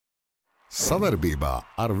Savarbībā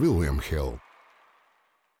ar William Hill.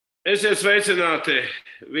 Esiet sveicināti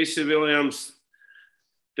visi Williams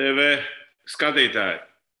TV skatītāji.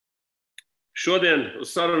 Šodien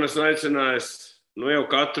uz sarunu esmu aicinājis jau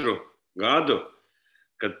katru gadu,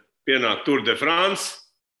 kad pienāk Tour de France,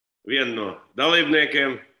 vienu no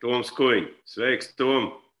dalībniekiem, Toms Kuiņš. Sveiks,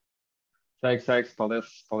 Tom! Sveiks.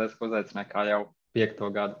 Paldies, ka uzaicināji, kā jau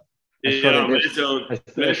 5. gadu. Es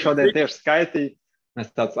šodien tieši skaitīju. Mēs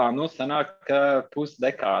tāds, sanāk,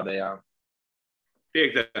 pusdekāde, jā.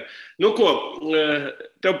 5.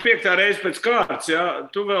 Tev 5. reize pēc kārtas, jā,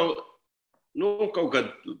 tu vēl, kaut kad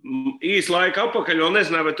īsi laika apakaļ vēl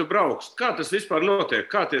nezināji, vai tu brauks. Kā tas vispār notiek?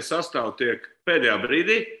 Kā tie sastāv tiek pēdējā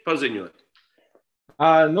brīdī paziņot?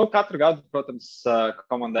 Katru gadu, protams,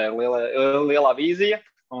 komandai ir lielā vīzija,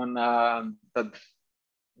 un tad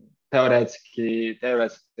teorētiski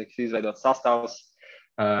tiks izveidots sastāvs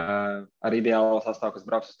ar ideālo sastāvu, kas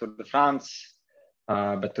brauks uz Tour de France,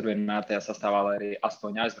 bet tur vienmēr tajā sastāvā, lai arī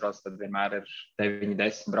 8 aizbrauc, tad vienmēr ir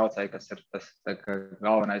 9-10 braucēji, kas ir tas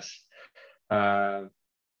galvenais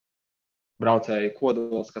braucēju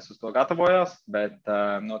kodols, kas uz to gatavojās, bet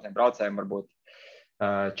no tiem braucējiem varbūt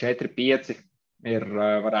 4-5 ir,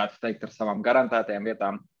 varētu teikt, ar savām garantētajām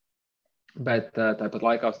vietām, bet tāpat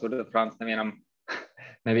laikā uz Tour de France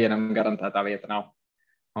nevienam garantētā vieta nav.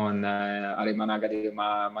 Un arī manā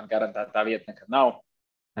gadījumā man garantētā vieta nekad nav.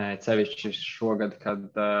 Cevišķi šogad, kad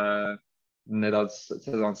nedaudz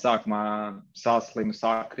sezonas sākumā saslimu,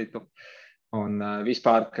 sākritu. Un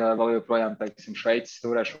vispār, ka vēl joprojām, teiksim, Šveices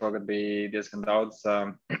turē šogad bija diezgan daudz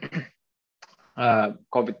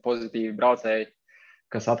Covid pozitīvi braucēji,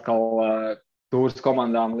 kas atkal tūras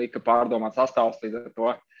komandām lika pārdomāt sastāvus līdz ar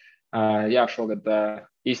to. Šogad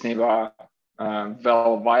īstenībā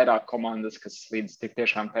vēl vairāk komandas, kas līdz tik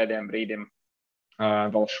tiešām pēdējiem brīdim,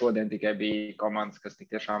 vēl šodien tikai bija komandas, kas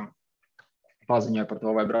tik tiešām paziņoja par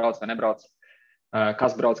to, vai brauc vai nebrauc.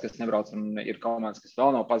 Kas brauc, kas nebrauc, un ir komandas, kas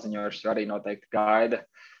vēl nav paziņojušas, jo arī noteikti gaida,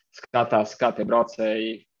 skatās, kā tie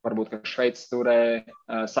braucēji, varbūt, ka Šveices turē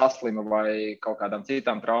saslima vai kaut kādām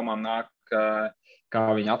citām traumām nāk, kā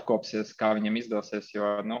viņi atkopsies, kā viņiem izdosies,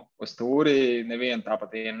 jo, uz tūri nevienu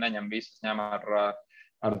tāpat neņem, visus ņem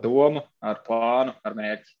ar domu, ar plānu, ar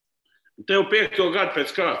mērķi. Tev 5. gadu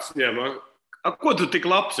pēc kārtas ņēmā. Ko tu tik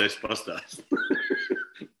labs esi pastāstījis?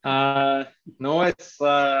 Es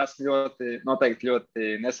esmu noteikti ļoti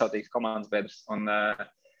nesautīgs komandas biedrs. Un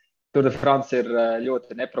Tour de France ir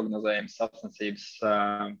ļoti neprognozējams sacensības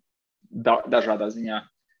dažādā ziņā.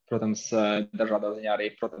 Protams, dažādā ziņā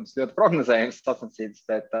arī, ļoti prognozējams sacensības,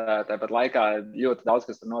 bet tāpat laikā ļoti daudz,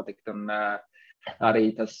 kas tur notikt. Un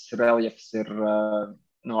arī tas reljefs ir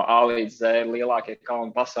no A līdz Z lielākie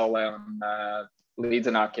kalni pasaulē un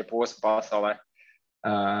līdzenākie posmi pasaulē.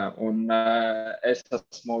 Es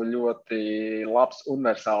esmu ļoti labs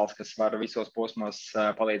universāls, kas var visos posmos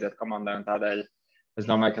palīdzēt komandai, un tādēļ es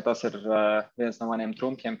domāju, ka tas ir viens no maniem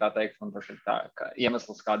trumpiem, tā teikt, un tas ir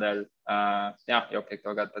iemesls, kādēļ jau 5.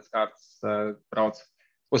 gadu pēc kārtas brauc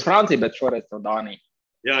uz Franciju, bet šoreiz to Dāniju.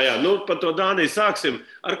 Jā, par to Dāniju sāksim.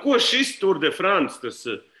 Ar ko šis Tour de France, tas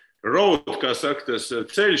road, kā saka, tas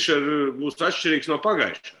ceļš būs atšķirīgs no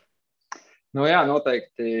pagājušā?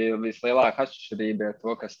 Noteikti vislielākā atšķirība ir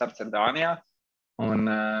to, ka starts ir Dānijā. Un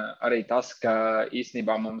arī tas, ka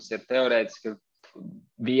īstenībā mums ir teorētiski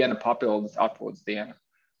viena papildus atpūtas diena.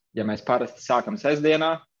 Ja mēs parasti sākam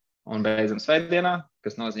sestdienā un beidzam svētdienā,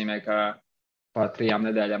 kas nozīmē, ka pār 3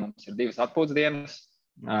 nedēļām mums ir 2 atpūtas dienas,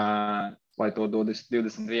 lai to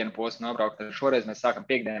 21 posmu nobraukt, tad šoreiz mēs sākam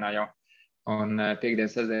piekdienā jau. Un piekdien,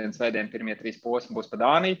 sestdien, svētdien pirmie 3 posmi būs pa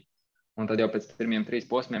Dāniju, un tad jau pēc pirmiem 3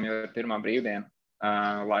 posmiem jau ir pirmā brīvdiena,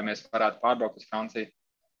 lai mēs varētu pārbraukt uz Franciju.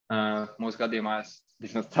 Mūsu gadījumā es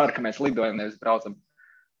vismaz ceru, ka mēs lidojam, nevis braucam.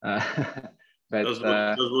 Bet,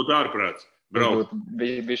 tas būtu ārprāts.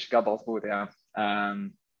 Bišķi gabals būtu, jā.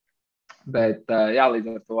 Bet, līdz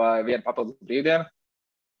ar to viena papildus brīvdiena.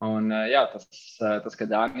 Un, tas, ka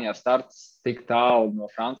Dānijā starts tik tālu no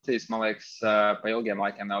Francijas, man liekas, pa ilgiem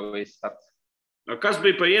laikiem nav bijis starts. Kas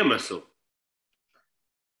bija pa iemeslu?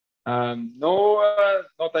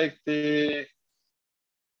 Noteikti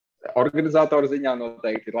organizatoru ziņā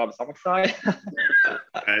noteikti ir labi samaksāja.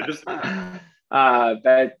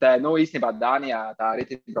 Bet, īstenībā Dānijā tā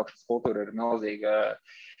riteņbraukšanas kultūra ir milzīga.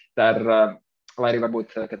 Tā ir, lai arī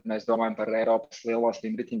varbūt, kad mēs domājam par Eiropas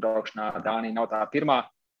lielostīm riteņbraukšanā, Dānija nav tā pirmā,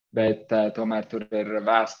 bet tomēr tur ir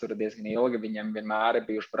vēsture diezgan ilga. Viņiem vienmēr ir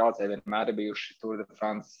bijuši braucēji, vienmēr ir bijuši Tour de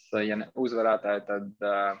France, ja ne uzvarētāji, tad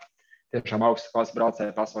tiešām augstu klases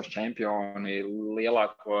braucēji, pasaules čempioni,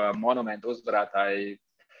 lielāko monumentu uzvarētāji.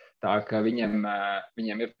 Tā ka viņiem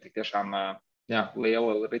ir tik tiešām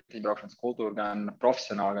liela riteņbraukšanas kultūra, gan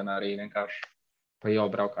profesionāli, gan arī vienkārši pa ielu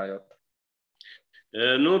braukājot.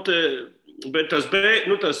 Bet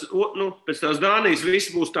pēc tās Dānijas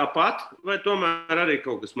viss būs tāpat, vai tomēr arī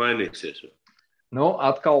kaut kas mainīsies?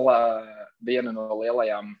 Atkal viena no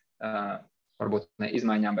lielajām, varbūt ne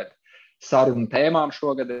izmaiņām, bet sarunu tēmām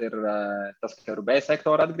šogad ir tas, ka Roubaix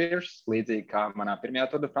sektora atgriežas, līdzīgi kā manā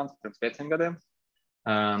pirmajā Tour de France pirms 5 gadiem.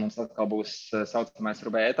 Mums atkal būs saucamais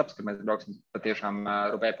Roubaix etaps, kad mēs brauksim patiešām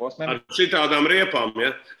Roubaix posmiem. Ar šitādām riepām,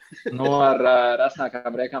 ja? Ar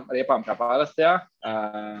resnākām riepām kā parasti, jā.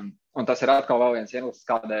 Un tas ir atkal vēl viens iemesls,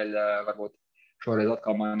 kādēļ varbūt šoreiz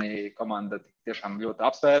atkal mani komanda tiešām ļoti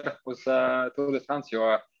apsvēra uz Tour de France, jo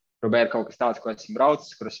Roubaix ir kaut kas tāds, ko esmu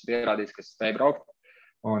braucis, kur esmu pierādījis, ka es spēju braukt.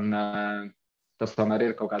 Un tas tomēr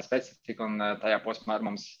ir kaut kāda specifika, un tajā posmā ar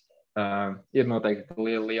mums ir noteikti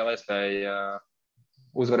liela iespēja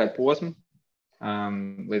uzvarēt posmu.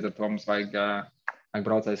 Līdz ar to mums vajag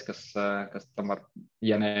braucējs, kas tam var,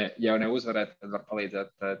 ja ne uzvarēt, tad var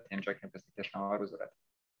palīdzēt tiem džekiem, kas tiešām var uzvarēt.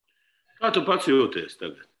 Kā tu pats jūties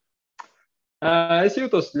tagad? Es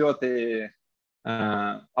jūtos ļoti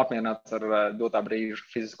apmierināts ar dotā brīža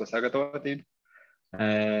fizisko sagatavotību.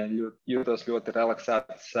 Jūtos ļoti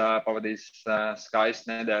relaksēts, pavadījis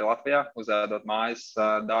skaistu nedēļu Latvijā, uzēdot mājas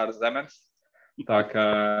dārza zemes. Tā kā,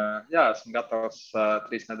 esmu gatavs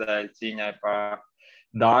 3 nedēļu cīņai pa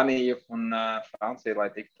Dāniju un Franciju, lai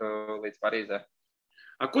tiktu līdz Parīzē.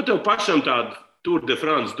 Ko tev pašam tādu Tour de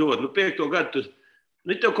France dod? 5. gadu,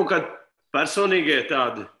 tev kaut kādi personīgie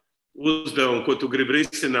tādi uzdevumi, ko tu gribi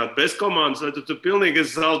risināt bez komandas, vai tu pilnīgi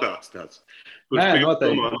esi zaldāts tāds? Nē,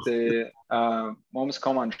 noteikti. Mums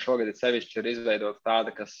komanda šogad sevišķi ir izveidota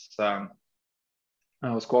tāda, kas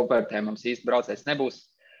uz kopvērtēm mums īsti braucējs nebūs.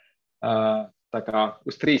 Tā kā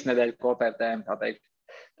uz 3 nedēļu kopvērtēm, tā teikt.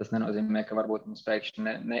 Tas nenozīmē, ka varbūt mums pēkšņi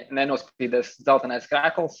nenospīdēs dzeltenais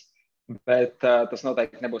krēkls, bet tas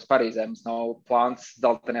noteikti nebūs Parīzē. Mums nav plāns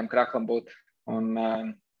dzelteniem krēklam būt. Un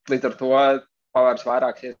līdz ar to pavērs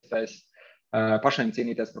vairākas iespējas pašiem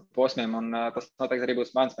cīnīties par posmiem, un tas noteikti arī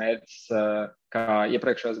būs mans mērķis, kā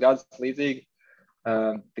iepriekšējos gadus līdzīgi,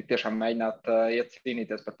 tik tiešām mēģināt iet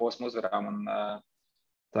cīnīties par posmu uzvarām, un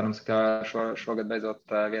cerams, ka šogad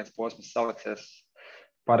beidzot viens posms saliksies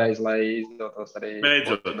pareizi, lai izdotos arī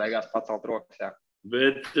beigās pacelt rokas. Jā.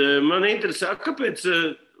 Bet man interesē, kāpēc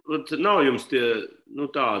nav jums tie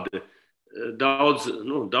tādi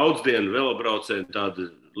daudzdienu velobraucēji, tādi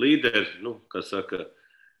līderi, kas saka,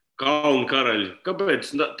 kalnu karaļi.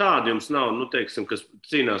 Kāpēc tādi jums nav, teiksim, kas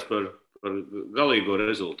cīnās par galīgo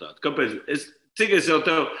rezultātu? Kāpēc? Cik es jau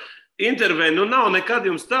tev intervēju, nav nekad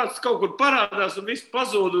jums tāds kaut kur parādās un viss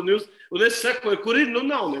pazūd, un es sekoju, kur ir,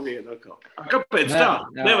 nav neviena. Kāpēc tā?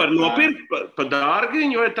 Nevar nopirkt pa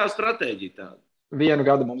dārgiņu, vai tā stratēģija tāda? Vienu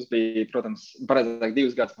gadu mums bija, protams, pareizāk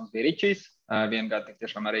 2 gadus mums bija Ričijs. Vienu gadu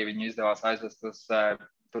tiešām arī viņu izdevās aizvest uz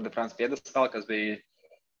Tour de France piedestālu, kas bija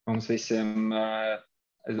mums visiem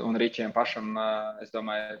un Ričiem pašam, es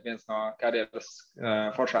domāju, viens no karjeras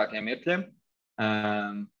foršākajiem mirkļiem.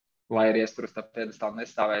 Lai arī es tur uz tā piedestālu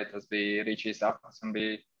nestāvēju, tas bija Ričijs aplis un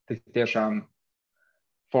bija tiešām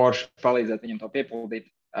forši palīdzēt viņam to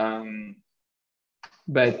piepildīt.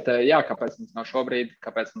 Bet, kāpēc mums nav šobrīd,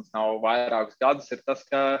 kāpēc mums nav vairākus gadus, ir tas,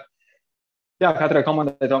 ka katrai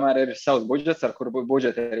komandai tomēr ir savs budžets, ar kuru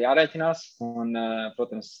budžeti ir jārēķinās. Un,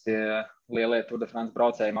 protams, tie lielie Tour de France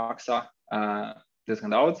braucēji maksā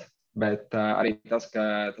diezgan daudz, bet arī tas,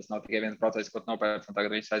 ka tas nav tikai viens braucējs, ko nopērts un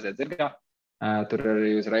tagad viss aiziet zirgā. Tur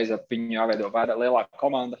arī uzreiz ap viņu jāveido lielāka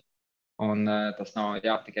komanda. Un tas nav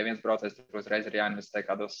tikai viens braucējs, tur uzreiz ir jāinvestē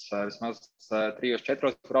kādos vismaz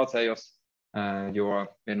 3-4 braucējos. Jo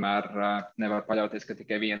vienmēr nevar paļauties, ka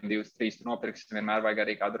tikai 1, 2, 3 tu nopirks, vienmēr vajag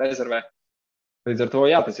arī kādu rezervē. Līdz ar to,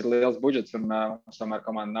 tas ir liels budžets, un mums tomēr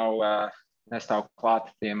komanda nestāv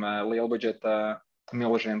klāt tiem lielu budžeta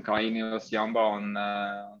milžiem kā Ineos, Jumbo un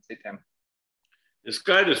citiem.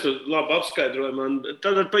 Skaidrs, tu labi apskaidroji man.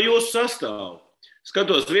 Tātad pa jūsu sastāvu.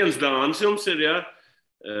 Skatos, viens dānis jums ir,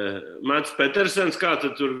 Mats Petersens, kā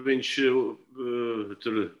tad tur viņš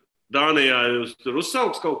tur Dānijā jūs tur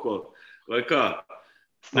uzsauks kaut ko? Vai kā?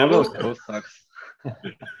 Nebūs, ka uzsāks.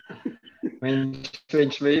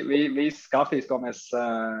 Viņš visas kafijas, ko mēs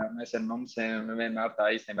mums vienmēr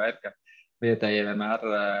tā īstenībā ir, ka vietējie vienmēr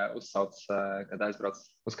uzsauc, kad aizbrauc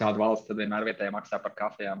uz kādu valsti, tad vienmēr vietējie maksā par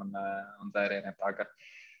kafijām un dzērieniem. Tā ka,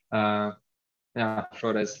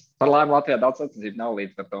 šoreiz par laimi Latvijā daudz sacensību nav,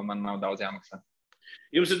 līdz ar to man nav daudz jāmaksā.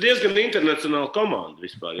 Jums ir diezgan internacionāla komanda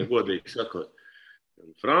vispār, ja godīgi sakot.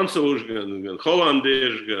 Gan francūži, gan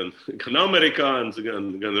holandieši, gan amerikāns,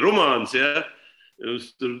 gan rumāns, ja? Jums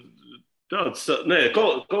tur tāds,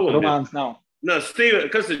 Rumāns nav. Nā, Steve,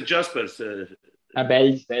 kas ir Jaspers?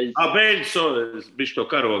 Beļģis. Beļģis, bišķi to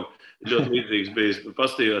karogu. Ļoti līdzīgs bijis.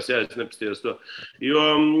 Pastījos, jā, es nepastījos to. Jo,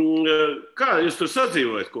 kā jūs tur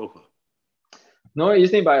sadzīvojat kopā? Nu,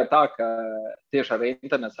 īstenībā ir tā, ka tieši ar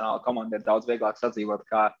internacionālu komandu ir daudz vieglāk sadzīvot,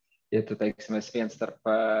 kā, ja tu, teiksim, esi viens starp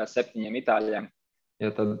 7 itāļiem, jo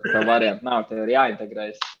tad tā varianti nav, tev ir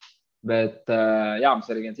jāintegrējas. Bet, jā, mums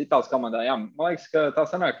arī viens itāls komandā, jā, man liekas, ka tā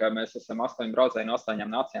sanāk, ka mēs esam 8 braucēji no 8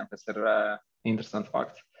 nācijām, kas ir interesants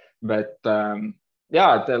fakts. Bet, jā,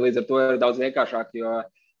 līdz ar to ir daudz vienkāršāk, jo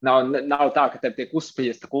nav tā, ka tev tiek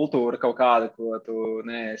uzspiesta kultūra kaut kāda, ko tu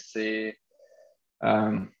neesi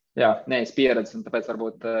pieredzis, un tāpēc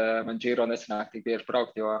varbūt man Giro nesanāk tik bieži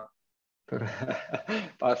braukt, jo tur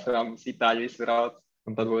pārsvarām itāļi visi brauc,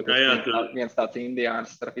 un tad būtu viens tāds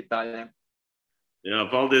indiāns starp itāļiem. Jā,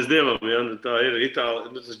 paldies Dievam, ja tā ir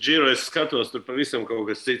Itālija. Tas Giro es skatos, tur pavisam kaut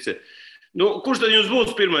kas cits. Nu, kurš tad jums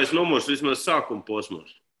būs pirmais numurs vismaz sākuma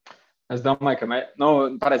posmos? Es domāju, ka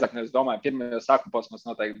pareizāk nevis domāju, pirmajos sākuma posmos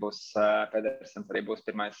noteikti būs Pedersens arī būs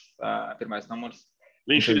pirmais numurs.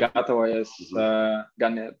 Viņš ir gatavojies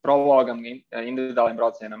gan prologam, individuāliem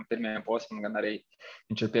braucienam, pirmajam posmam, gan arī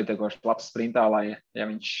viņš ir pietiekoši labs sprintā, lai, ja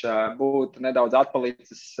viņš būtu nedaudz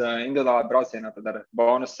atpalicis individuālā braucienā, tad ar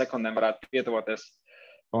bonus sekundēm varētu pietavoties.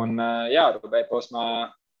 Un, jā, Rubē posmā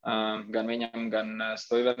gan viņam, gan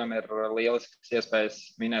Stuyvenam ir lielisks iespējas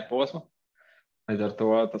minēt posmu. Līdz ar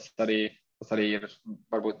to tas arī ir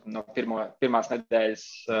varbūt no pirmās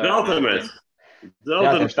nedēļas. Zeltamies!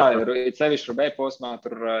 Jā, tieši tā ir. Sevišķi Rubē posmā,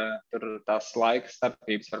 tur tās laika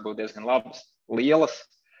starpības var būt diezgan lielas.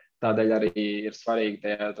 Tādēļ arī ir svarīgi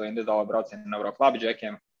to individuālo braucienu nobraukt labi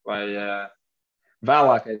džekiem, lai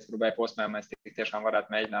vēlākais Rubē posmā mēs tiešām varētu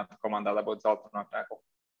mēģināt komandā dabūt zelta nokrēklu.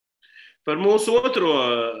 Par mūsu otro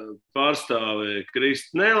pārstāvi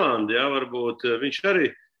Kristu Nēlandi, jā, varbūt viņš arī,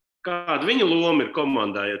 kāda viņa loma ir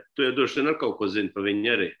komandā, ja tu jau droši vien ar kaut ko zini par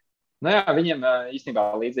viņu arī. Nu jā, viņiem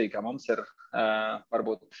īstenībā līdzīgi kā mums ir,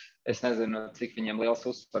 varbūt, es nezinu, cik viņiem liels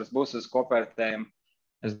uzsvars būs uz kopvērtējumu.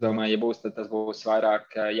 Es domāju, ja būs, tad tas būs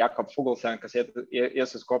vairāk Jakob Fuglsēn, kas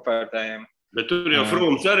ies uz kopvērtējumu. Bet tur jau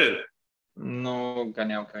Frūms arī ir. Nu, gan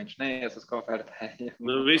jau, ka viņš neies uz kopvērtējumu.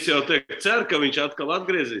 Nu, visi jau cer, ka viņš atkal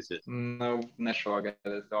atgriezīsies. Nu, ne šogad,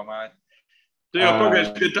 es domāju. Tu jau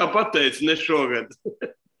pagājuši, ka tā pateici, ne šogad.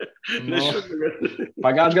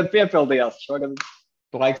 Pagājuši gadu piepildījās, šogad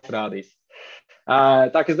laiks rādīs.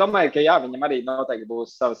 Tā, ka es domāju, ka jā, viņam arī noteikti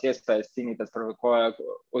būs savas iespējas cīnīties par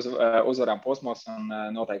uzvarām posmos un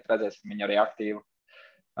noteikti redzēsim viņu arī aktīvu.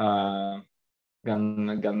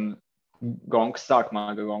 Gan Gongs sākumā,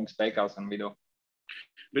 gan Gongs beigās un vidū.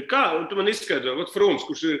 Bet kā, tu man izskaidro, Frūms,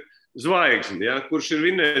 kurš ir zvaigzne, ja? Kurš ir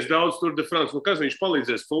vinnējis daudz Tour de France, nu kas viņš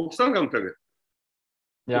palīdzēs Fulkstangam tagad?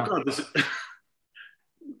 Jā. Nu, kā tas ir?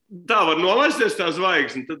 Tā var nolaisties tā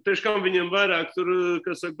zvaigzne, tad tieši kam viņam vairāk tur,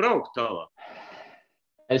 kas saka, braukt tālāk?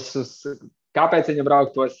 Kāpēc viņam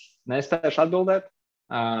braukt, to es nespēšu atbildēt,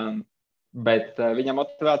 bet viņa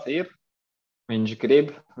motivācija ir. Viņš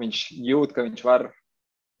grib, viņš jūt, ka viņš var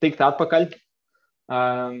tikt atpakaļ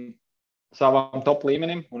savam top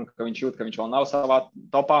līmenim un ka viņš jūt, ka viņš vēl nav savā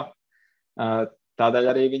topā. Tādēļ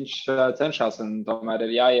arī viņš cenšas un tomēr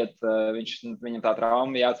ir jāiet, viņam tā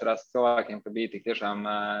trauma jāatcerās cilvēkiem, ka bija tik tiešām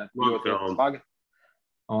ļoti smaga.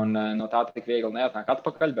 Un no tā tik viegli neatnāk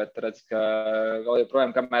atpakaļ, bet redz, ka vēl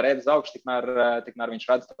joprojām, kamēr ēd uz augšu, tikmēr viņš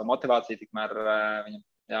redz to motivāciju, tikmēr viņam,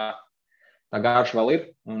 jā, tā garša vēl ir.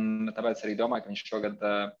 Un tāpēc arī domāju, ka viņš šogad,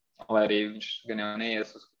 lai arī viņš gan jau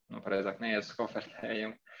neies uz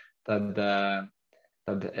konfertējumu, tad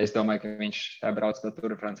es domāju, ka viņš brauc to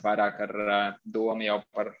Tour de France vairāk ar domu jau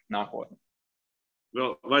par nākotni.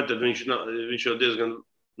 Vai tad viņš jau diezgan,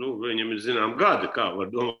 viņam ir zinām gadi, kā var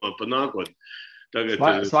domāt par nākotni?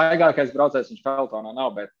 Svaigākais braucējs viņš pelotonā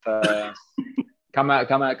nav, bet kā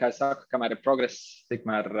es saku, kamēr ir progress,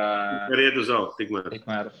 tikmēr iet uz augšu,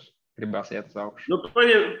 tikmēr gribās iet uz augšu. Nu,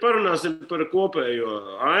 parunāsim par kopējo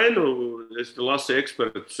ainu. Es lasu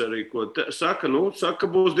ekspertus arī, ko saka, ka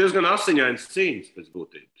būs diezgan asiņains cīņas pēc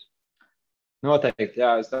būtības. Noteikti,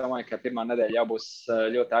 jā. Es domāju, ka pirmā nedēļa jau būs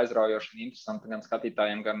ļoti aizraujoša un interesanta gan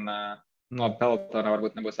skatītājiem, gan pelotonā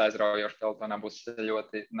varbūt nebūs aizraujoša, pelotonā būs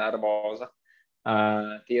ļoti nervoza.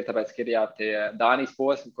 Tie tāpēc, ka ir tie Dānijas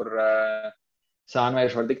posmi, kur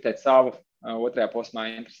Sānvējš var diktēt savu. Otrajā posmā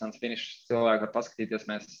interesants finišs. Cilvēki var paskatīties,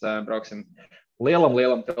 mēs brauksim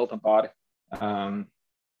lielam tiltam pāri,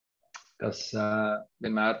 kas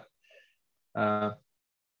vienmēr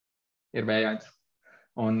ir vējains.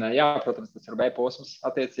 Un jā, protams, tas ir B posms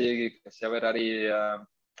attiecīgi, kas jau ir arī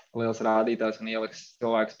liels rādītājs un ieliks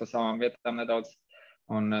cilvēks pa savām vietām nedaudz.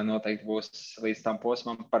 Un noteikti būs līdz tam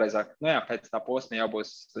posmam pareizāk. Pēc tā posma jau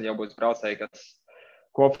būs braucēji, kas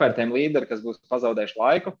kopvērtējumi līderi, kas būs pazaudējuši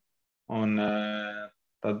laiku. Un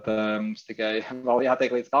tad mums tikai vēl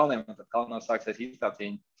jātiek līdz kalniem, un tad kalnos sāksies īstā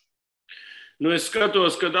cīņa. Es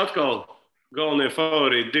skatos, kad atkal galvenie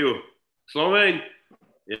favorīti 2 slovēņi.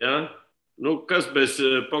 Ja? Kas bez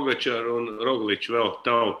Pogačara un Rogliča vēl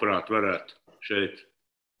tavuprāt varētu šeit?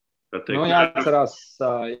 Jāatcerās,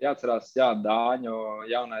 Dāņu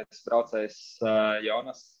jaunais braucējs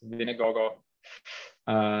Jonas Vinegogo.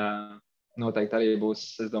 Noteikti arī būs,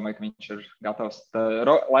 es domāju, ka viņš ir gatavs.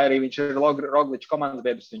 Lai arī viņš ir Rogliča komandas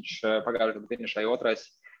biedrs, viņš pagājušajā gadā finišēja 2.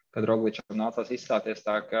 kad Rogličam nācās izstāties.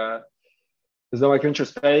 Tā ka es domāju, ka viņš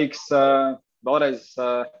ir spējīgs vēlreiz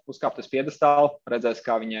uzkāpt uz piedestālu, redzēs,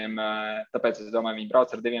 kā viņiem, tāpēc es domāju, viņi brauc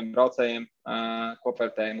ar 2 braucējiem,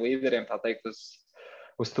 kopvērtējumu līderiem, tā teikt,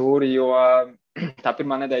 uz tūri, jo tā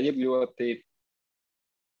pirmā nedēļa ir ļoti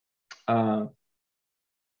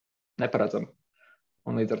neparedzama.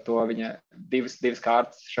 Un līdz ar to viņa divas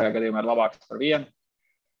kārtas šajā gadījumā ir labākas par 1.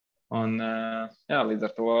 Un līdz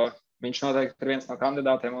ar to viņš noteikti ir viens no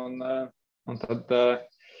kandidātiem. Un tad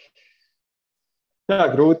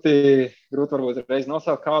grūti varbūt reiz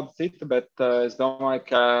nosaukt kādu citu, bet es domāju,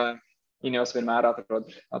 ka Ineos vienmēr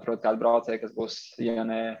atrod kādu braucēju, kas būs, ja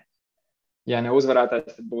ne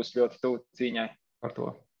uzvarētājs, tad būs ļoti tuvu cīņai par to.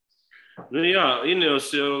 Ineos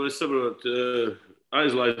jau, es saprotu,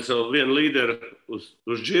 aizlaida savu vienu līderu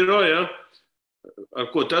uz Giro, ja? Ar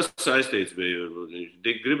ko tas saistīts bija?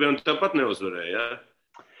 Viņš gribēja un tāpat neuzvarēja,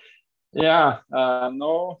 ja?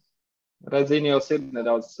 Redz, Ineos ir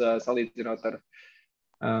nedaudz salīdzinot ar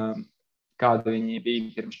kādu viņi bija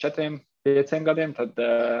pirms 4-5 gadiem, tad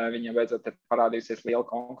viņiem beidzot ir parādījusies liela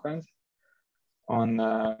konkurence. Un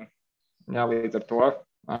līdz ar to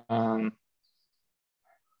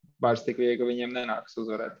vairs tik viegli viņiem nenāks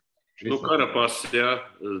uzvarēt. Karapas,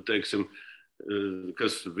 teiksim,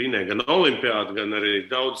 kas vinēja gan olimpiādu, gan arī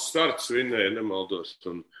daudz starts vinēja, nemaldos.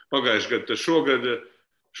 Un pagājušajā gadā,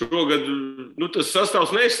 šogad tas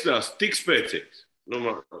sastāvs neizskatās tik spēcīgs.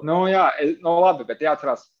 Labi, bet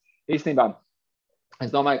jāatcerās, īstenībā, es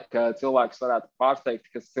domāju, ka cilvēks varētu pārsteigt,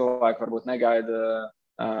 ka cilvēki varbūt negaida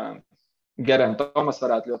Geraint Thomas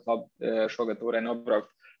varētu ļoti labi šogad tūrē nobraukt.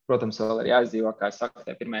 Protams, vēl ir jāizdzīvo, kā es saku,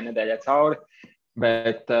 tie pirmajai nedēļai cauri.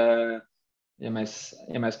 Bet, ja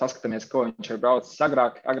mēs paskatāmies, ko viņš ir braucis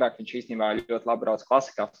agrāk viņš īstenībā ļoti labi brauc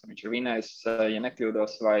klasikās. Viņš ir vinējis, ja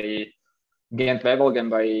nekļūdos, vai Gent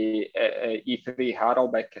Wevelgem vai E3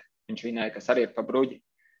 Harelbeke. Viņš vinēja, kas arī ir pa bruģi.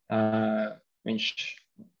 Viņš,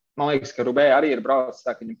 man liekas, ka Rubē arī ir braucis,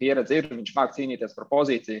 tā ka viņam pieredze ir, viņš māk cīnīties par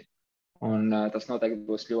pozīciju. Un tas noteikti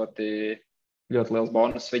būs ļoti, ļoti liels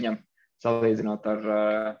bonus viņam, salīdzinot ar,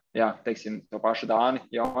 teiksim, to pašu Dāni,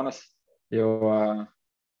 Jonas. Jo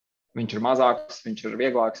viņš ir mazāks, viņš ir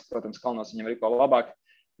vieglāks, protams, kalnos viņam ir ko labāk,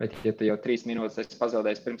 bet ja tu jau 3 minūtes esi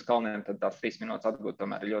pazaudējis pirms kalniem, tad tās 3 minūtes atgūt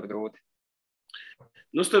tomēr ir ļoti grūti.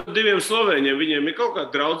 Starp 2 slovēņiem viņiem ir kaut kāda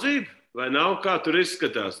draudzība, vai nav? Kā tur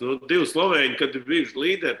izskatās? 2 slovēņi, kad ir bijuši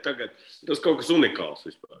līderi, tagad tas kaut kas unikāls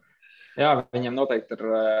vispār. Viņam noteikti ir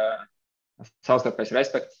savstarpējs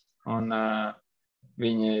respekts, un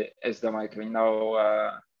es domāju, ka viņi nav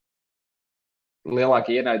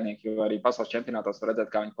lielākie ienaidnieki, jo arī pasaules čempionātos var redzēt,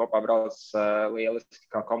 kā viņi kopā brauc lieliski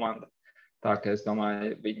kā komanda. Tā ka es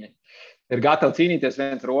domāju, viņi ir gatavi cīnīties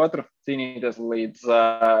viens ar otru, cīnīties līdz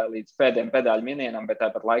pēdējiem pedāļu minienam, bet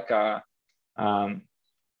tāpat laikā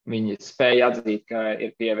viņi spēja atzīt, ka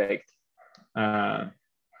ir pieveikti ar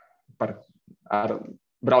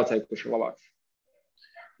braucēju, kurš ir labāks.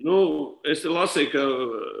 Es lasīju, ka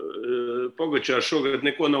Pogačārs šogad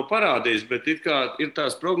neko nav parādījis, bet ir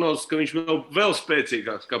tās prognozes, ka viņš vēl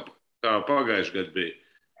spēcīgāks, kā pagājušajā gadā bija.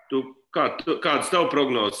 Kādas tavu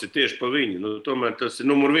prognozes ir tieši pa viņu? Tomēr tas ir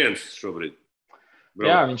numur 1 šobrīd.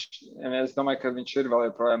 Es domāju, ka viņš ir vēl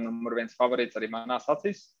joprojām numur 1 favorīts arī manās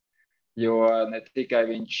acīs, jo ne tikai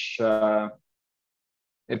viņš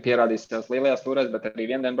ir pierādījis tās lielajās tūrēs, bet arī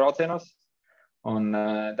viendienu braucienos. Un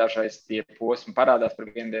dažreiz tie posmi parādās par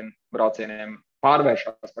viendienu braucieniem,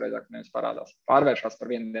 pārvēršās par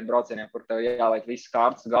viendienu braucieniem, kur tev jāliek visas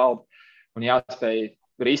kārtas galdu un jāspēj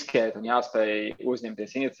riskēt un jāspēj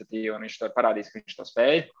uzņemties iniciatīvu, un viņš to ir parādījis, ka viņš to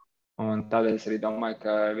spēj. Un tādēļ es arī domāju,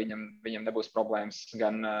 ka viņam nebūs problēmas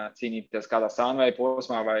gan cīnīties kādā sānveja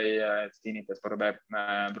posmā vai cīnīties par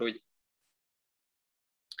bruģi.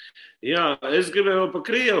 Es gribēju vēl par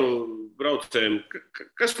Krievu braucējiem.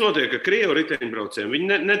 Kas notiek ar Krievu riteņbraucējiem? Viņi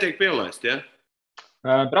netiek pielaisti, ja?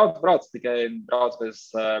 Brauc tikai bez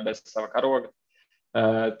sava karoga.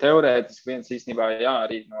 Teorētiski viens īstenībā,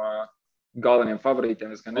 arī no galveniem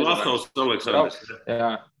favorītiem. Es gan nezinu, Vlasovs Aleksandrs.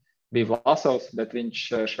 Jā, bija Vlasovs, bet viņš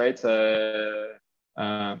Šveicē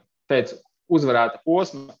pēc uzvarēta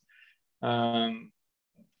posma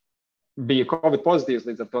bija Covid pozitīvs,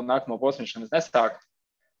 līdz ar to nākamo posmu viņš nesāk.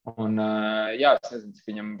 Un, jā, es nezinu, cik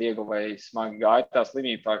viņam viegli vai smagi gāja tā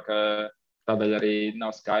slimība, tā ka tādēļ arī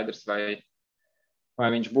nav skaidrs, vai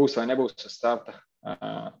viņš būs vai nebūs uz starta.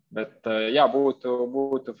 Bet, jā,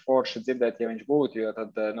 būtu forši dzirdēt, ja viņš būtu, jo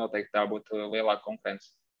tad noteikti tā būtu lielāka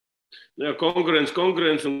konkurence. Jā,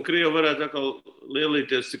 konkurence, un Krievi varētu atkal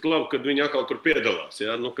lielīties, cik labi, kad viņi atkal tur piedalās,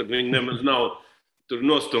 jā, kad viņi nemaz nav tur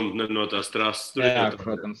nostumti no tās trases. Jā,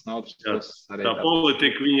 protams, no otras puses arī. Tā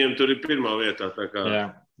politika viņiem tur ir pirmā vietā. Tā kā.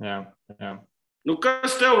 Jā. Nu,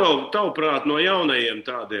 kas tev vēl, tavuprāt, no jaunajiem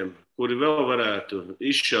tādiem, kuri vēl varētu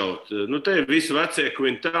izšaut? Nu, te ir visi vecie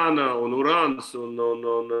Quintana un Urāns un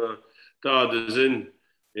tādi, zin,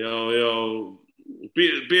 jau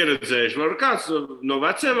pieredzējuši. Var kāds no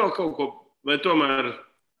veciem vēl kaut ko, vai tomēr?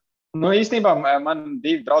 Nu, īstenībā man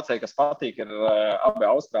divi braucēji, kas patīk, ir abi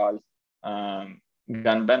austrāļi.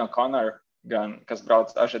 Gan Ben O'Connor, kas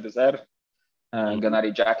brauc Ažedezer, gan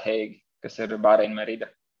arī Jack Haig, kas ir Bahrein Merida.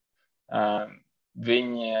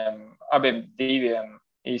 Viņiem abiem diviem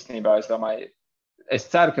īstenībā, es domāju, es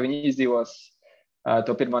ceru, ka viņi izdzīvos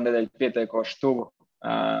to pirmo nedēļu pietiekoši tuvu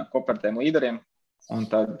kopertiem līderiem, un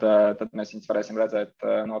tad mēs viņus varēsim redzēt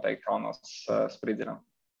noteikti kalnos spridzinām.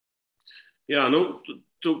 Jā, nu,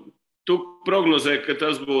 tu prognozē, ka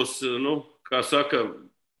tas būs, nu, kā saka,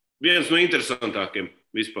 viens no interesantākiem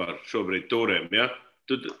vispār šobrīd turiem, ja?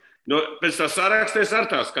 Pēc tā sarakstēs ar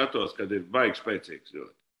tā skatos, kad ir baigi spēcīgs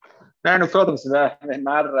ļoti. Nē, nu, protams,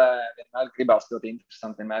 vienmēr gribās ļoti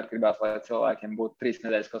interesanti, vienmēr gribās, lai cilvēkiem būtu 3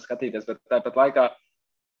 nedēļas, ko skatīties, bet tāpat laikā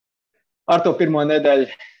ar to pirmo nedēļu,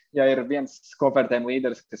 ja ir viens kopertēm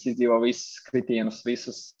līderis, kas izdzīvo visus kritienus,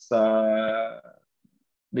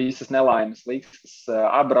 visas nelaimes, līkstas,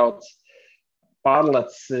 apbrauc,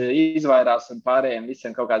 pārlec, izvairās un pārējiem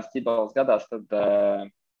visiem kaut kādas ķibalas gadās, tad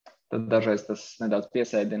dažreiz tas nedaudz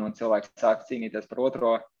piesēdina un cilvēks sāk cīnīties par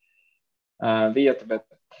otro vietu, bet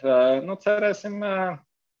nu, cerēsim,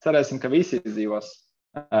 ka visi izdzīvos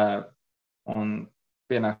un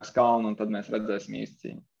pienāks kalnu, un tad mēs redzēsim īsti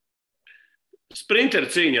cīņu. Sprinter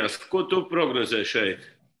cīņās, ko tu prognozē šeit?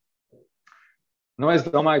 Nu, es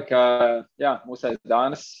domāju, ka jā, mūsais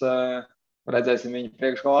Dānis redzēsim viņu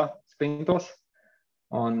priekšgalā sprintos.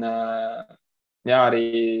 Un, jā,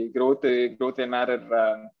 arī grūti vienmēr ir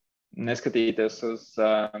neskatīties uz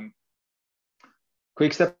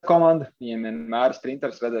Quickstep komandu. Viņiem vienmēr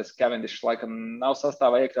sprinters redzēs, Cavendish laikam nav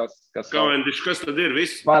sastāvā iekļauts. Cavendish, kas tad ir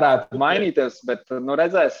viss? Varētu mainīties, bet nu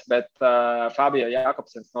redzēs, bet Fabio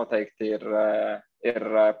Jakobsens noteikti ir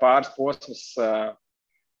pāris posmus,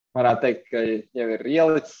 varētu teikt, ka jau ir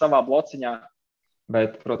ielicis savā blociņā.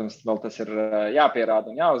 Bet, protams, vēl tas ir jāpierāda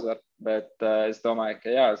un jāuzvar, bet es domāju,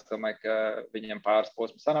 ka viņiem pāris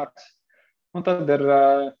posmi sanāks. Un tad ir,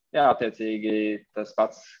 jā, attiecīgi tas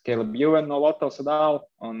pats Caleb Ewan no Lotto Sudāla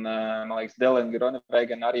un, man liekas, Dylan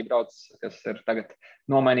Groenewegen arī brauc, kas ir tagad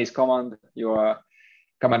nomainījis komandu, jo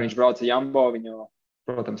kamēr viņš brauca Jambo, viņu,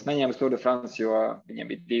 protams, neņēma Tour de France, jo viņiem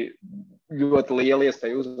bija ļoti liela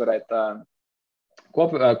iespēja uzvarēt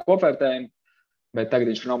kopvērtējumu. Bet tagad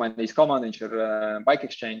viņš ir nomainījis komandu, viņš ir Bike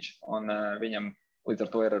Exchange, un viņam līdz ar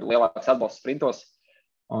to ir lielāks atbalsts sprintos.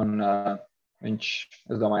 Un viņš,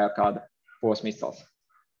 es domāju, ar kādu posmu izcels.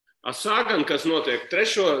 Sagan, kas notiek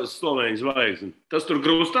 3. Slovēņu zvaigzni, tas tur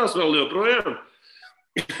grūstās vēl joprojām?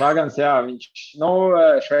 Sagans, jā, viņš,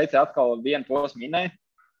 Šveicē atkal vienu posmu minēja.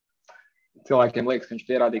 Cilvēkiem liekas, ka viņš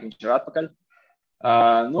pierādīja, ka viņš ir atpakaļ.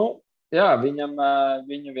 Jā,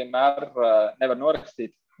 viņu vienmēr nevar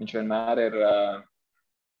norakstīt. Viņš vienmēr ir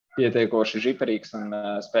pietiekoši žiperīgs un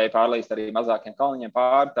spēja pārlīst arī mazākiem kalniņiem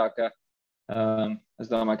pāri, tā ka es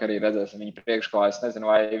domāju, ka arī redzēsim viņu priekšgalā. Es nezinu,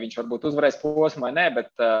 vai viņš varbūt uzvarēs posmu vai nē, bet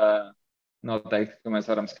noteikti, ka mēs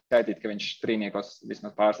varam skaitīt, ka viņš trīniekos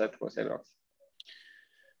vismaz pāris etapos iebrauks.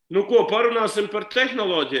 Nu, ko parunāsim par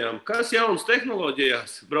tehnoloģijām? Kas jauns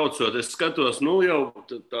tehnoloģijās braucot? Es skatos, jau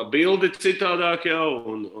tā bildi citādāk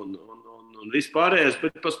jau un vispārējais,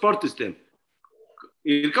 bet par sportistiem.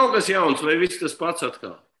 Ir kaut kas jauns, vai viss tas pats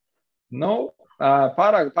atkal?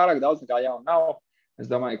 Pārāk daudz nekā jauna nav. Es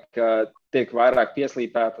domāju, ka tiek vairāk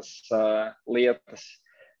pieslīpētas lietas.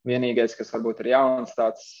 Vienīgais, kas varbūt ir jauns,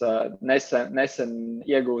 tāds nesen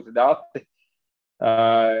iegūti dati,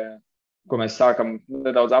 ko mēs sākam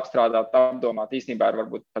nedaudz apstrādāt, apdomāt. Īstenībā ir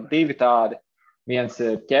varbūt pat 2 tādi. Viens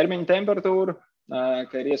ir ķermeņa temperatūra,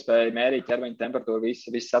 ka ir iespēja mērīt ķermeņa temperatūru visu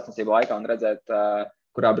sacensību laikā un redzēt,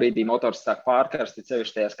 kurā brīdī motors sāk pārkarst,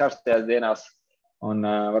 sevišķi tajās karstajās dienās. un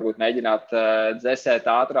varbūt mēģināt dzesēt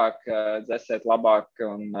ātrāk, dzesēt labāk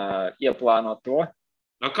un ieplānot to.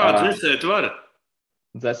 Kā dzesēt var?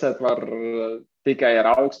 Dzesēt var tikai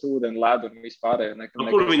ar augstu ūdeni, ledu un vispārējo.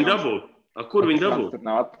 Kur viņi dabū? Kur viņi dabū? Tur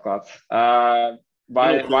nav atklāts.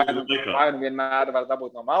 Vai vienmēr var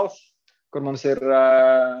dabūt no malas, kur mums ir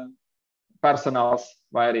personāls,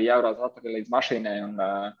 vai arī jābrauc atpakaļ līdz mašīnai, un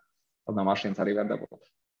tad no mašīnas arī var dabūt.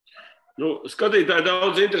 Skatītāji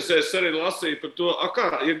daudz interesēs arī lasīt par to, kā,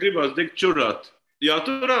 ja gribās degt čurāt,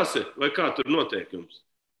 jāturās, vai kā tur notiek jums?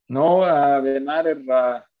 Vienmēr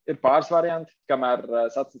ir pāris varianti, kamēr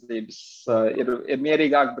sacensības ir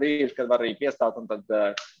mierīgāk brīži, kad var arī piestāt un tad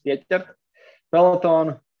ieķert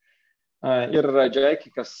pelotonu. Ir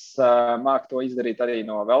džeki, kas māk to izdarīt arī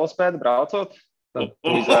no velospēda braucot. Tad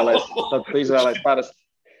tu izvēlēs parasti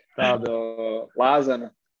tādu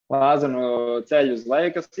lāzenu ceļu uz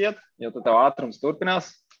leju, kas iet, jo tad tev ātrums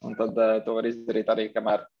turpinās, un tad to var izdarīt arī,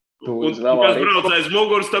 kamēr tu uz velo. Kas braucais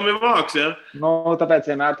muguras, tam ir vāks, ja? Tāpēc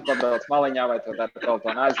vienmēr tu pabrauc maliņā, vai tu dari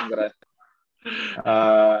pelotonu aizmugurē.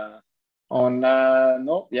 Un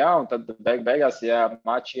tad beigās, ja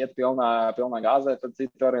mači iet pilnā gāzē, tad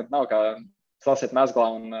citu variantu nav, kā sasiet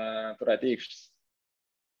mezglā un turēt īkšķis.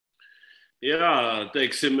 Jā,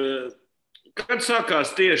 teiksim, kad sākās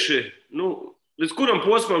tieši, līdz kuram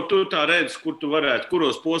posmam tu tā redzi,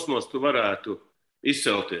 kuros posmos tu varētu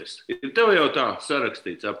izcelties? Ir tev jau tā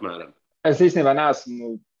sarakstīts apmēram? Es īstenībā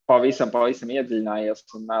neesmu pavisam iedziļinājies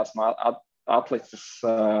un neesmu atlicis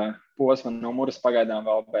posma numurus pagaidām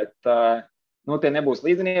vēl, bet tie nebūs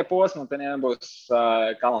līdzenie posmi un tie nebūs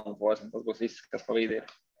kalnu posmi. Tas būs viss, kas pa vidi ir.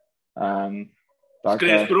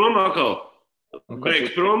 Skries prom atkal?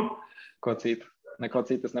 Beigs prom? Ko citu? Neko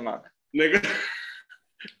citu es nemāku. Bet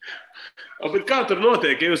kā tur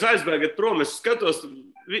notiek? Ja jūs aizbēgat prom, es skatos,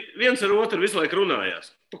 viens ar otru visu laiku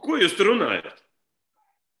runājās. Pa ko jūs tur runājat?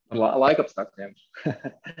 Laikapstākļiem.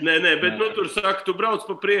 Nē, bet tur saka, tu brauc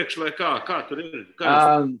pa priekšu vai kā? Kā tur ir?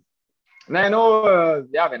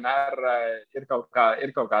 Vienmēr ir kaut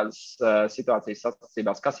kādas situācijas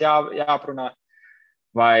sacensībās, kas jāprunā.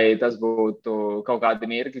 Vai tas būtu kaut kādi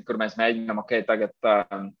mirkļi, kur mēs mēģinām,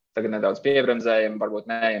 tagad nedaudz piebremzējam,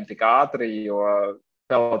 varbūt neejam tik ātri, jo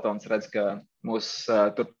pelotons redz, ka mūs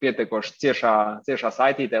tur pietiekoši ciešā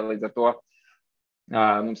saitītē, līdz ar to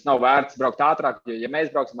mums nav vērts braukt ātrāk, jo ja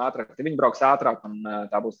mēs brauksim ātrāk, tad viņi brauks ātrāk un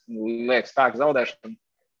tā būs lieka spēka zaudēšana.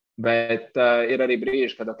 Bet ir arī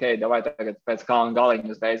brīži, kad davai tagad pēc kalna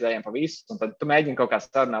galiņa uzreiz ejam pa visu, un tad tu mēģini kaut kā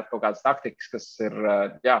sarunāt kaut kādas taktikas, kas ir,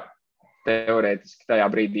 teorētiski tajā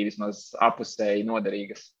brīdī vismaz apusēji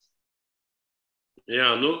noderīgas.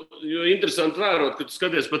 Jā, jo interesanti vērot, ka tu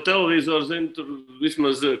skaties pa televizoru, zini, tur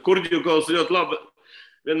vismaz Kurģiukovs ļoti labi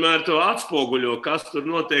vienmēr to atspoguļo, kas tur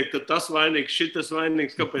notiek, tad tas vainīgs, šitas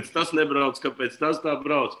vainīgs, kāpēc tas nebrauc, kāpēc tas tā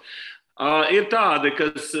brauc. Ir tādi,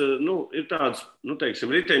 kas, ir tāds,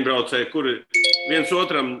 teiksim, riteņbraucēji, kuri viens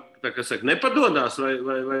otram, tā kā saka, nepadodās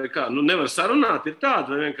vai kā, nevar sarunāt, ir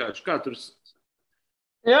tādi vai vienkārši, kā tur...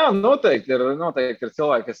 Jā, noteikti ir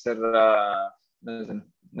cilvēki, kas ir,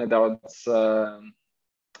 nedaudz,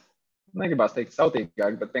 negribās teikt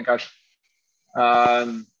sautīgāk, bet vienkārši,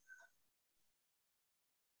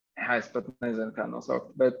 es pat nezinu, kā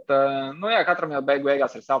nosaukt, bet, katram jau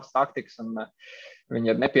beigās ir savas taktikas, un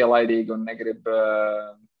viņi ir nepielaidīgi un negrib,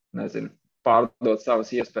 pārdot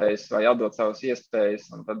savas iespējas vai atdot savas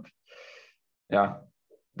iespējas, un tad,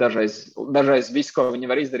 Dažreiz viss, ko viņi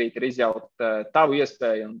var izdarīt, ir izjaut tavu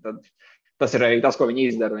iespēju, un tad tas ir arī tas, ko viņi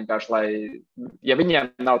izdara. Vienkārši, lai, ja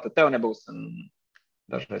viņiem nav, tad tev nebūs, un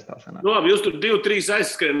dažreiz tā sanāk. Labi, jūs tur 2-3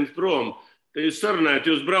 aizskrienat prom, tad jūs sarunājat,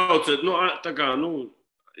 jūs braucat,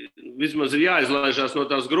 vismaz ir jāizlaižās no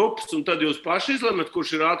tās grupas, un tad jūs paši izlemat,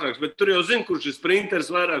 kurš ir ātrāks, bet tur jau zina, kurš ir sprinters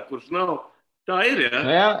vairāk, kurš nav. Tā ir,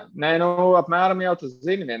 ja? Apmēram jau tu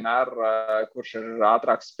zini vienmēr, kurš ir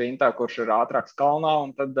ātrāks sprintā, kurš ir ātrāks kalnā,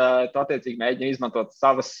 un tad tu attiecīgi mēģini izmantot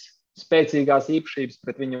savas spēcīgās īpašības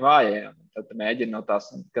pret viņu vājajiem. Tad mēģini no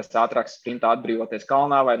tās, kas ātrāks sprintā atbrīvoties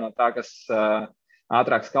kalnā, vai no tā, kas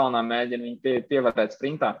ātrāks kalnā mēģina viņu pievarēt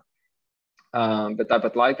sprintā. Bet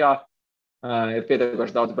tāpat laikā ir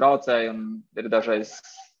pietiekoši daudz braucēju, un ir dažreiz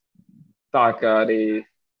tā, ka arī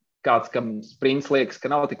kāds, kam sprints liekas, ka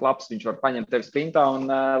nav tik labs, viņš var paņemt tevi sprintā, un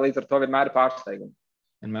līdz ar to vienmēr ir pārsteigumi.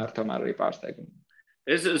 Vienmēr tomēr arī pārsteigumi.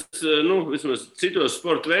 Es vismaz citos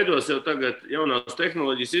sporta veidos jau tagad jaunās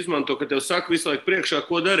tehnoloģijas izmanto, ka tev saka visu laiku priekšā,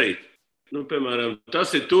 ko darīt. Piemēram,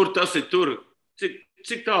 tas ir tur.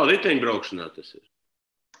 Cik tālu riteņbraukšanā tas ir?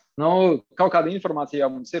 Kaut kāda informācija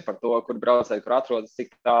jau mums ir par to, kur braucēji, kur atrodas,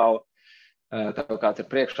 cik tālu tev kāds ir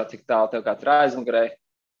priekšā, cik tālu tev kāds ir aizmugurē.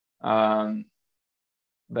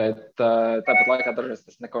 Bet tāpat laikā dažreiz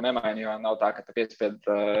tas neko nemaina, jo nav tā, ka tu piespied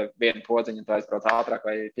vienu podziņu, tu aizbrauc ātrāk,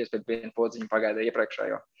 vai piespied vienu podziņu pagaida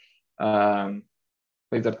iepriekšējo.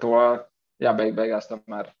 Līdz ar to, jā, beigās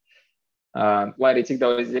tomēr, lai arī cik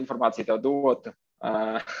daudz informāciju tev dotu,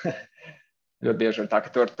 ļoti bieži ir tā,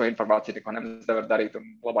 ka to informāciju neko nemaz nevar darīt, un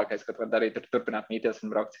labākais, ko tu var darīt, ir turpināt mīties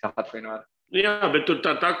un braukt kā ātri vien var. Jā, bet tur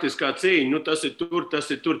tā taktiskā cīņa, nu tas ir tur,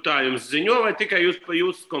 tā jums ziņo, vai tikai jūs pa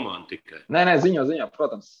jūsu komandu tikai? Nē, ziņo,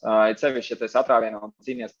 protams. Ir sevišķi, ja tu esi atrāvienā un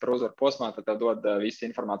cīnies par uzvaru posmā, tad tev dod visu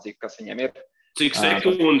informāciju, kas viņiem ir. Cik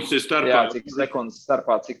sekundes ir starpā? Jā, cik sekundes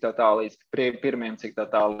starpā, cik tev tā līdz pirmiem, cik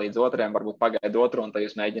tev tā līdz otriem, varbūt pagaida otru, un tad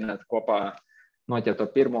jūs mēģināt kopā noķert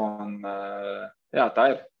to pirmo, un jā,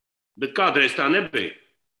 tā ir. Bet kādreiz tā nebija?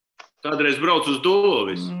 Kādreiz brauc uz dolo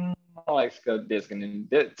visu? Man liekas, ka diezgan,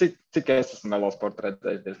 cik es esmu velosportu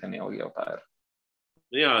redzējis, diezgan ilgi jau tā ir.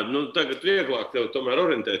 Jā, nu tagad vieglāk tev tomēr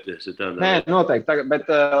orientēties ir tādā. Nē, noteikti, tagad, bet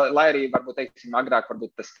lai arī varbūt, teiksim, agrāk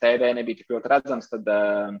varbūt tas TV nebija tik ļoti redzams, tad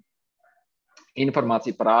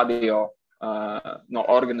informācija par radio no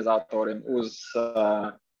organizatoriem uz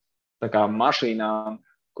tā kā mašīnām,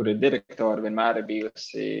 kur ir direktori, vienmēr ir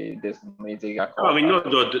bijusi diezgan līdzīgā. Kā viņi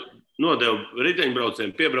nodeva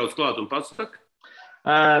riteņbraucējiem, piebrauc klāt un pats saka?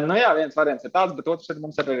 Nu jā, viens variants ir tāds, bet otrs ir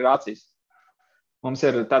mums arī rācijas. Mums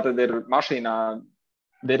ir, tātad ir mašīnā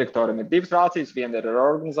direktoram ir 2 rācijas, viena ir ar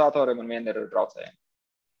organizatoriem un viena ir ar braucējiem.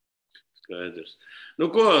 Skaidrs. Nu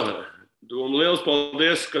ko, Dom, liels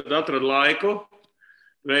paldies, kad atrad laiku.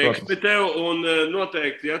 Veiksmi tev, un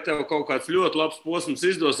noteikti, ja tev kaut kāds ļoti labs posms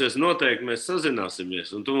izdosies, noteikti mēs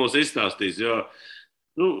sazināsimies, un tu mums izstāstīsi, jo,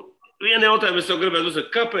 vienu jautājumu es tev gribētu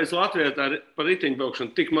uzdot, kāpēc Latvijā tā par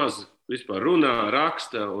riteņbraukšanu tik maz vispār runā,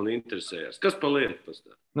 raksta un interesējas? Kas paliek pēc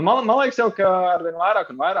tā? Nu, man liekas jau, ka arvien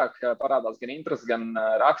vairāk un vairāk parādās gan interesi, gan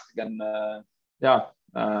raksti, gan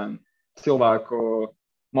cilvēku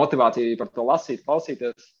motivācija par to lasīt,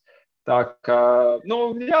 klausīties. Tā kā,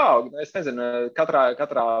 jā, es nezinu,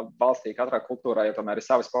 katrā valstī, katrā kultūrā jau tomēr ir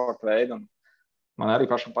savi sporta veidi, un man arī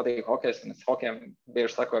pašam patīk hokejs, un es hokejam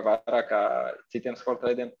bieži sakoju vairāk kā citiem sporta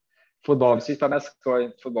veidiem. Futbolu es vispār nesakoju,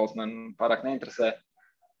 futbols man pārāk neinteresē,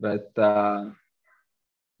 bet,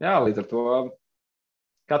 jā, līdz ar to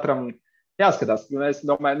katram jāskatās. Es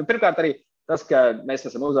domāju, pirmkārt arī tas, ka mēs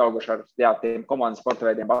esam uzauguši ar tiem komandas sporta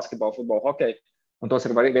veidiem, basketbolu, futbolu, hokeju, un tos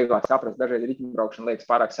ir vieglāk saprast. Dažreiz riteņbraukšana liekas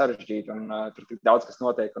pārāk sarežģīta, un tur tik daudz, kas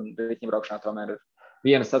notiek, un riteņbraukšanā tomēr ir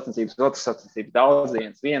vienas sacensības, otras sacensības,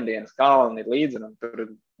 daudzdienas, viendienas, kalni ir līdzi, un tur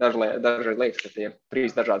dažreiz liekas, ka tie ir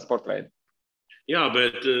 3 dažādi sporta veidi. Jā,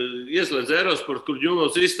 bet ieslēdz Aerosportu, kur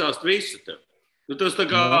Junos izstāst visu tev. Tas tā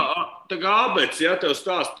kā abets, ja tev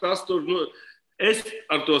stāst, tas tur, es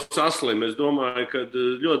ar to saslimu. Es domāju, ka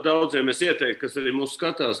ļoti daudziem es ieteiktu, kas arī mūs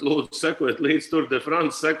skatās, lūdzu, sekojiet līdz Tour de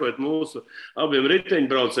France, sekojiet mūsu abiem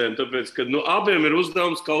riteņbraucējiem, tāpēc, ka abiem ir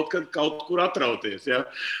uzdevums kaut kur atrauties. Ja?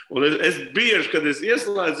 Un es bieži, kad es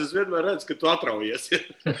ieslēdzu, es vienmēr redzu, ka tu atraujies. Ja?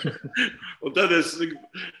 Un tad es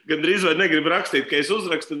gandrīz vai negribu rakstīt, ka es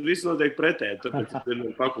uzrakstu, tad viss notiek pretēji. Tāpēc es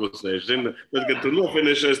vienmēr paklusēšu. Tad, kad tu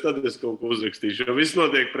nofinišēsi, tad es kaut ko uzrakstīšu, jo viss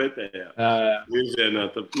notiek pretējā virzienā.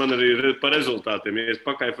 Man arī ir par rezultātu. Ja es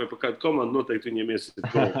pakaifoju par kādu komandu, noteikti viņiem iesit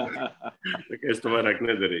golu. Tā kā es to vairāk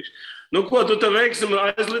nedarīšu. Ko tu tev veiksim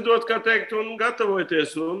aizlidot, kā teikt, un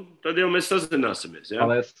gatavoties, un tad jau mēs sazināsimies. Ja?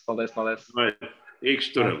 Paldies. Vai,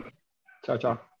 īkšķi turam. Čau.